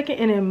for a second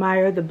and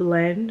admire the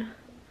blend,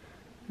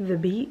 the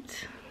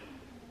beat,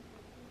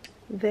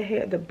 the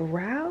hair, the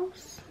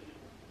brows.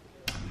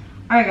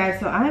 All right guys,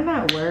 so I'm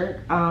at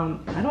work.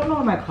 I don't know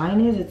where my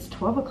client is. It's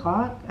 12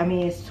 o'clock. I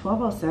mean, it's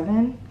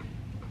 12:07.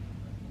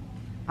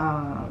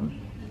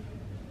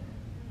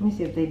 Let me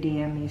see if they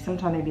DM me.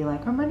 Sometimes they be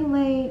like, I'm running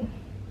late.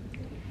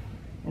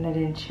 And I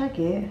didn't check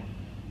it.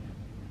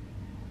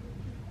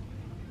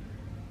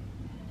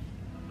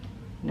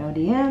 No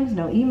DMs,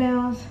 no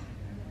emails.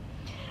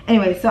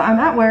 Anyway, so I'm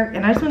at work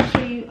and I just want to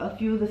show you a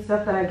few of the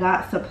stuff that I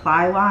got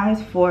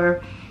supply-wise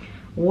for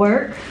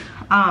work.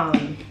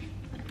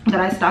 That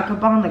I stock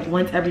up on like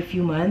once every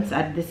few months.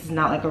 This is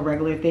not like a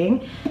regular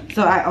thing.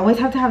 So I always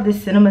have to have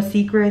this Cinema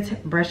Secrets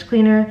brush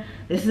cleaner.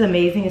 This is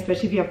amazing,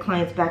 especially if you have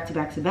clients back to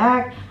back to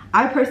back.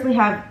 I personally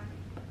have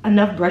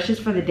enough brushes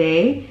for the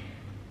day.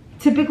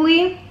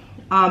 Typically,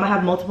 I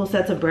have multiple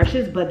sets of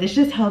brushes, but this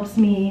just helps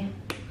me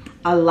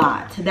a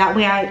lot. That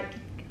way I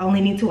only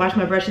need to wash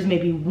my brushes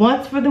maybe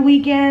once for the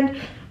weekend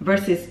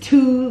versus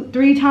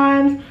 2-3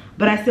 times,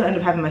 but I still end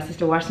up having my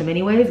sister wash them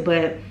anyways.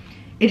 But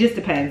it just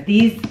depends.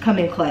 These come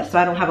in clutch, so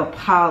I don't have a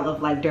pile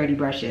of like dirty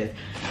brushes.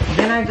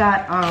 Then I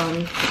got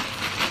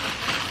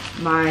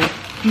my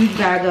huge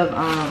bag of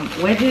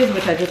wedges,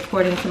 which I just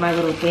poured into my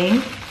little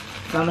thing.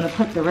 So I'm gonna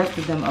put the rest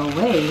of them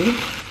away.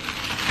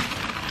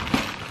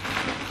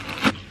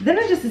 Then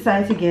I just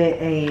decided to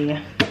get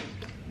a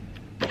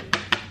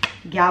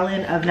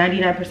gallon of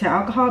 99%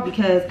 alcohol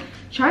because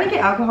trying to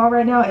get alcohol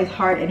right now is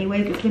hard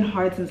anyways. It's been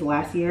hard since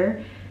last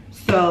year.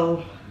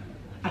 So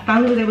I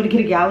finally was able to get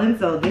a gallon,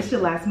 so this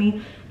should last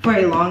me for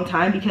a long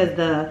time because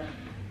the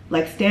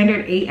like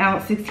standard 8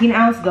 ounce, 16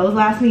 ounce, those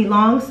last me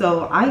long.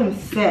 So I am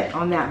set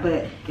on that.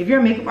 But if you're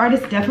a makeup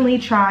artist, definitely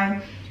try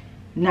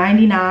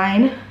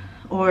 99,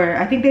 or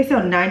I think they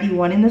sell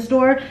 91 in the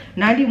store.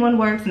 91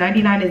 works,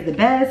 99 is the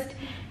best.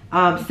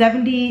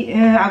 70,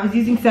 I was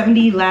using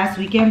 70 last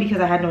weekend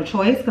because I had no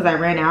choice because I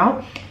ran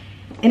out.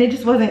 And it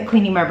just wasn't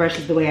cleaning my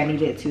brushes the way I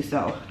needed it to,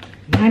 so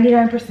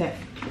 99%.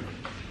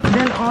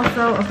 Then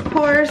also, of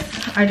course,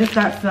 I just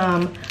got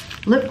some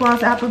lip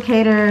gloss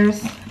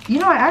applicators. You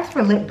know, I asked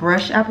for lip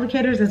brush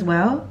applicators as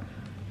well.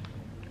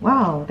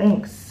 Wow,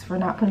 thanks for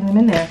not putting them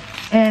in there.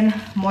 And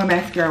more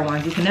mascara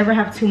ones. You can never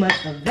have too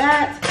much of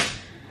that.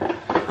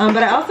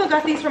 But I also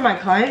got these from my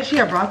client. She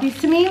had brought these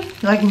to me,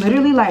 like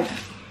literally like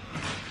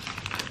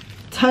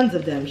tons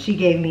of them she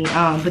gave me.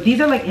 But these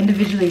are like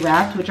individually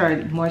wrapped, which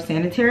are more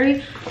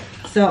sanitary.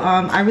 So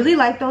I really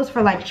like those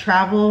for like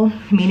travel,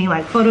 meaning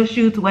like photo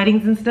shoots,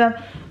 weddings and stuff.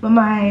 But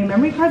my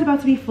memory card's about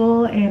to be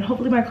full and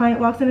hopefully my client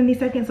walks in any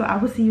second. So I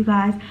will see you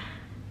guys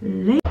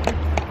later.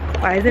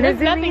 Why isn't it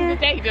zooming in? Nothing to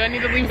say. Do I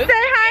need to leave this? Say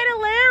hi to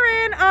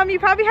Laren. You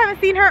probably haven't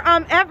seen her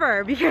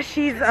ever because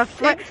she's a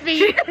 6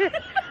 feet.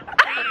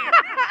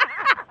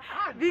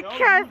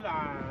 because,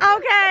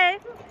 okay.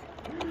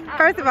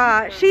 First of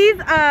all, she's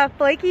a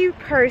flaky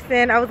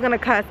person. I was gonna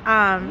cuss.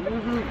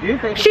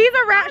 She's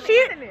around.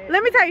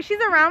 Let me tell you,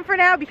 she's around for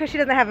now because she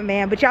doesn't have a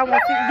man. But y'all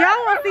won't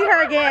see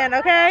her again,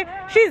 okay?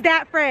 She's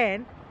that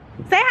friend.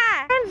 Say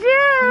hi. And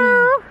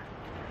you.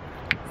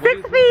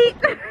 6 feet.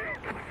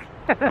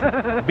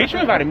 Bitch, you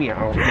invited me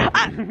out.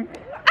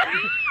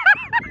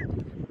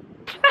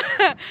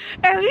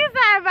 At least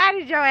I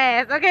invited your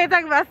ass. Okay,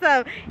 talking about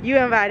stuff you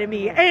invited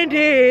me and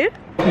did.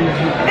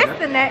 It's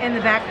the net in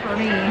the back for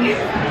me.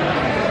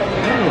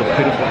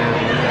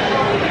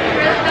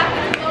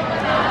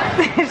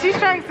 She's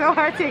trying so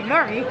hard to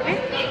ignore me.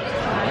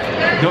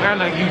 Don't act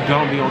like you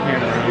don't be on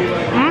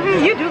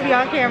camera. You do be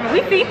on camera.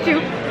 We seen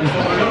you.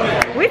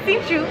 We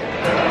seen you.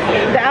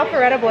 The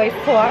Alpharetta boys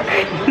talk.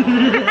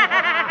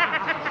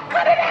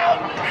 Cut it out!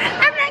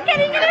 I'm not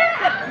getting it out!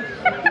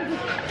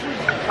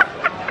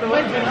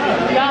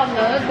 Y'all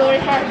know it's Lori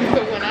Harvey,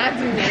 but when I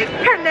do this.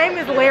 Her name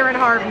is Laren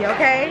Harvey,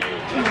 okay?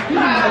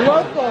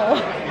 Local.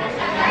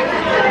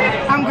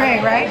 I'm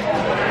great, right?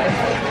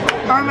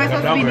 Or am I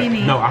supposed to be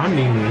Nene? No, I'm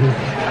Nene.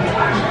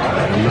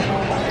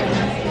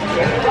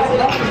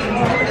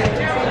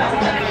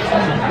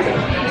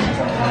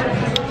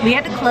 We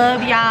at the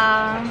club,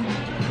 y'all.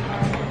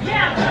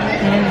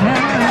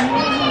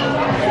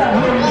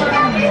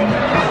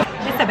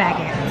 It's a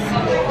baguette.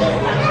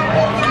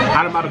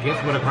 I'm about to guess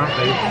with a crown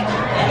face.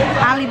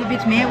 I'll leave a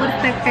bitch mad with a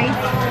stuck face.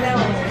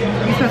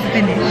 You're supposed to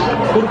finish.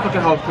 Who the fuck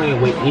y'all playing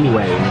with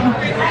anyway?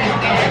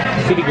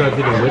 City girls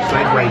did a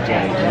website Ray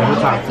J. Never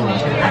talk to him.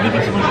 I think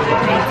it's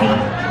JT.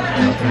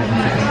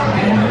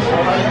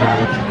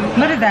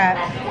 What is that?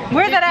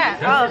 Where's that at?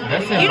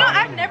 That's Oh, you know,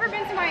 I've never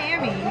been to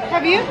Miami.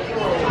 Have you?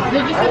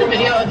 Did you see the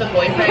video of the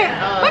boyfriend?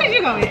 What did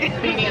you go with?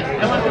 Speaking of,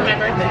 I went for my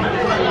birthday.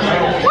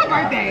 What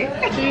birthday?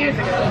 2 years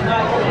ago.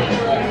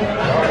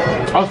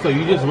 Also,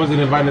 you just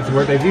wasn't invited to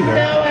birthdays either.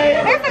 No,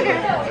 It's okay.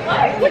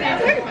 what are you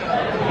talking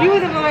about? You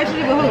was in a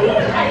relationship with who? I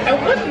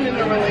wasn't in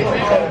a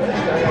relationship.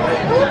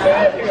 What 2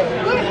 years ago?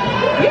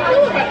 You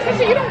knew about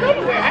Tisha, you don't go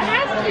nowhere. I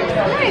asked you.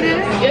 No, I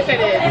didn't. Yes, I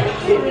did. I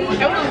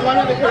went with one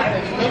other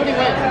person. Nobody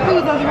went. Who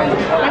was the other person?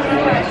 My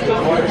friend.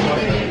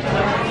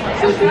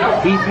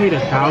 He paid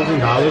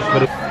 $1,000 for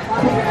the.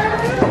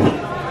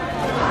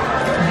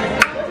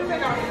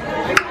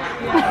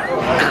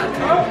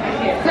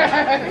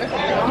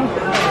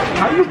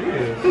 How you do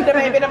this? The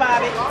baby, the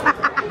Bobby.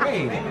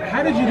 Wait,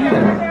 how did you do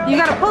that? You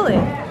gotta pull it.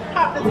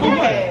 Pop the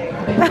tag.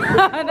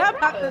 Not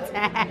pop the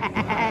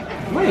tag.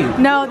 Wait.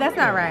 No, that's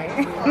not right.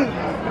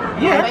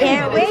 Yeah. I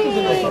can't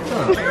wait.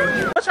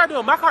 What y'all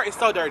doing? My car is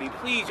so dirty.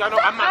 Please, y'all know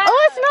I'm not.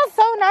 Oh, it smells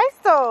so nice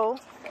though.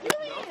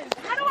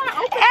 How do I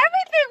open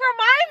Everything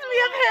reminds me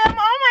of him.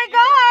 Oh my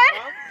god.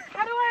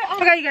 How do I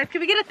open Okay, you guys, can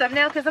we get a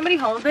thumbnail? Can somebody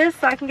hold this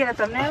so I can get a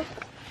thumbnail?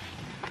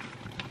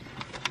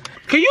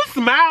 Can you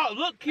smile?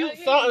 Look cute,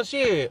 salt and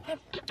shit.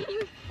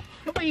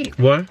 Wait.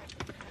 1,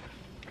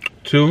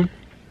 2.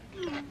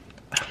 Shut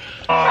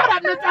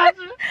up, Natasha.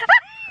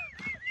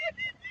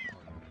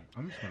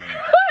 I'm just gonna.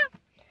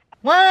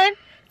 1,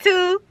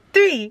 2,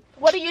 3.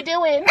 What are you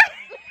doing?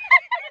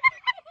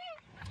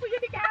 We're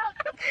getting out.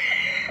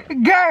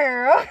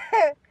 Girl.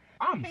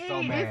 I'm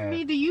so Hey, mad. it's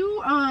me. Do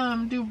you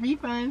do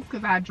refunds?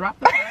 Cause I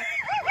dropped the box.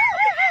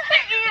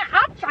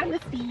 I'm trying to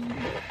see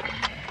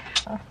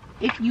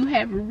if you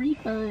have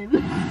refunds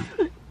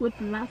with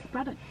the last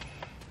product.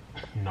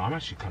 No, I'm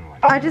actually kind of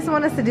like. I just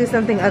want us to do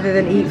something other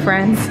than eat,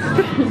 friends.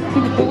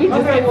 We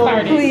just get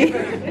started. Please.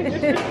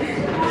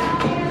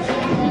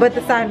 But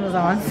the sign was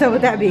on, so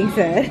with that being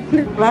said.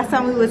 Last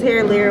time we was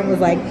here, Lyra was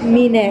like,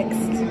 me next.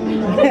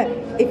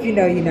 If you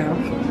know, you know.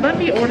 Let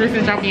me order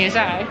since I'm being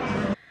shy.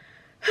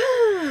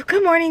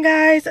 Good morning,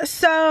 guys.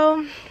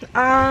 So,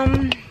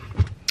 I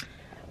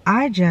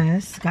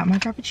just got my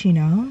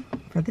Frappuccino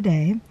for the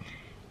day.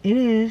 It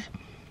is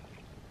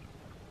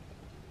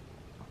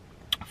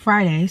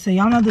Friday, so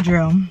y'all know the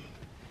drill.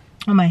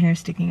 Oh, my hair's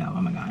sticking up.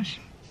 Oh my gosh.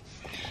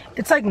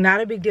 It's like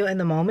not a big deal in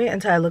the moment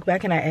until I look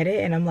back and I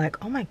edit and I'm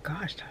like, oh my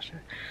gosh, Tasha.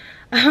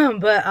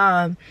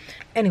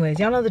 Anyways,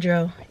 y'all know the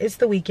drill. It's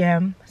the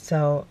weekend,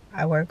 so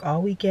I work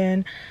all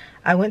weekend.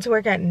 I went to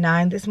work at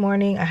 9 this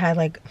morning. I had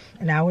like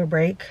an hour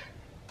break.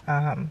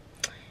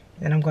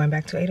 Then I'm going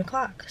back to 8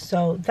 o'clock.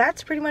 So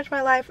that's pretty much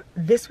my life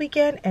this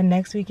weekend and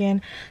next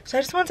weekend. So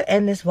I just want to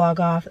end this vlog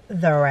off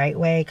the right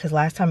way because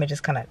last time it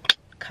just kind of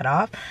cut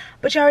off.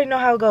 But you already know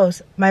how it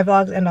goes. My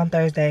vlogs end on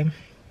Thursday.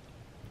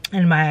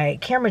 And my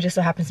camera just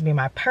so happens to be in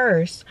my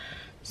purse.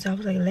 So I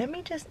was like, let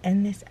me just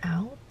end this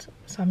out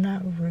so I'm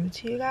not rude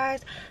to you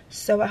guys.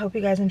 So I hope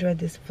you guys enjoyed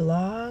this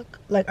vlog.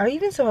 Like, are you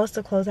even supposed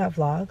to close out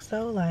vlogs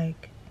though?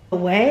 Like, the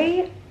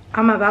way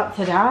I'm about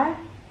to die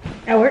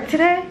at work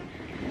today.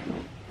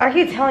 I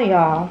keep telling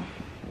y'all,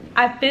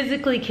 I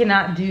physically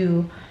cannot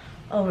do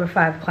over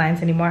 5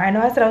 clients anymore. I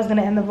know I said I was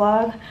gonna end the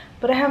vlog,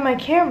 but I have my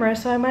camera,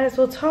 so I might as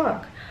well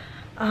talk.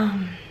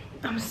 I'm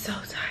so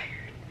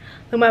tired.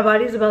 Like, my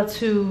body's about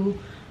to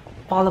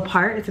fall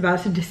apart. It's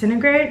about to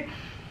disintegrate.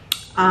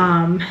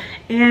 And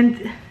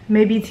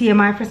maybe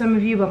TMI for some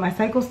of you, but my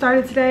cycle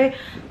started today,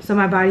 so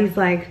my body's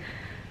like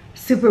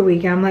super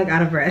weak. I'm like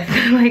out of breath.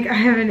 Like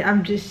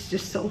I'm just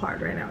so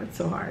hard right now. It's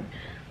so hard.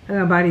 Like,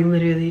 my body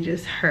literally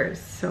just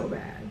hurts so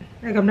bad.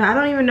 Like, I'm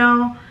not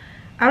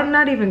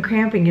even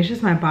cramping. It's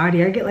just my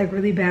body. I get like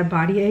really bad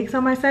body aches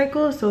on my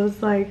cycle, so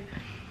it's like,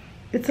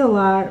 it's a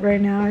lot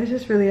right now. It's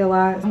just really a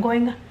lot. I'm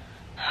going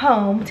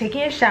home,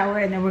 taking a shower,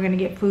 and then we're gonna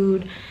get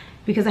food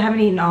because I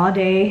haven't eaten all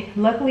day.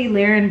 Luckily,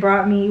 Laren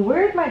brought me,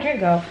 where'd my drink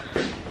go?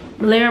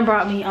 Laren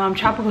brought me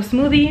tropical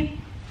smoothie,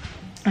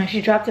 and she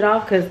dropped it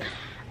off because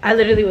I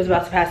literally was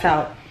about to pass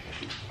out.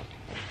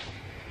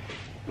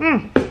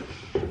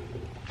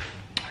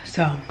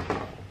 So,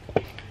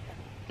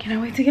 can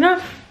I wait to get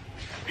up?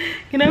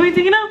 Can I wait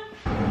to get up?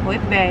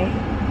 With Bay.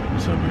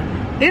 What's up,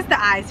 man? This is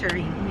the eyes for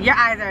me. Your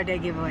eyes are a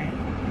dead giveaway.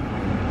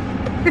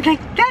 It's like,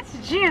 that's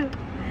Jude.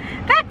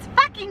 That's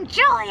fucking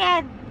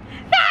Julian.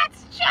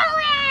 That's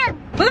Julian.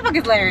 What the fuck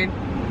is Laren?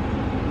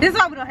 This is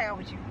why we don't hang out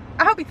with you.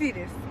 I hope you see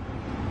this.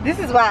 This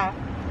is why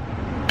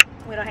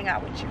we don't hang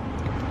out with you.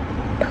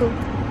 Poop.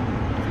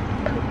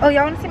 Oh,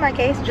 y'all want to see my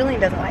case? Julian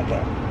doesn't like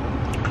it.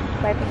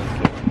 But I think it's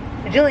cute.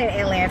 Julian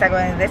and Lance are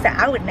going, listen,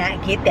 I would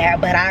not get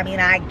that, but I mean,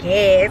 I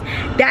guess.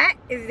 That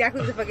is exactly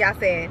what the fuck y'all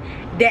said.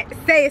 That,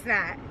 say it's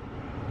not.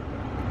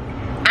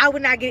 I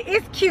would not get it.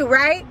 It's cute,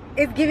 right?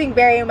 It's giving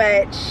very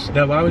much.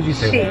 Now, why would you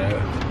say shit.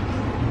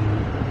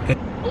 that?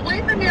 Well,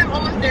 wait for me. I'm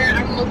almost there.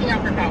 I'm looking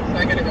out for cops, so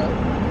I gotta go.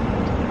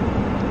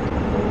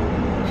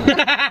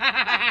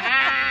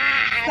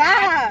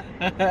 Stop.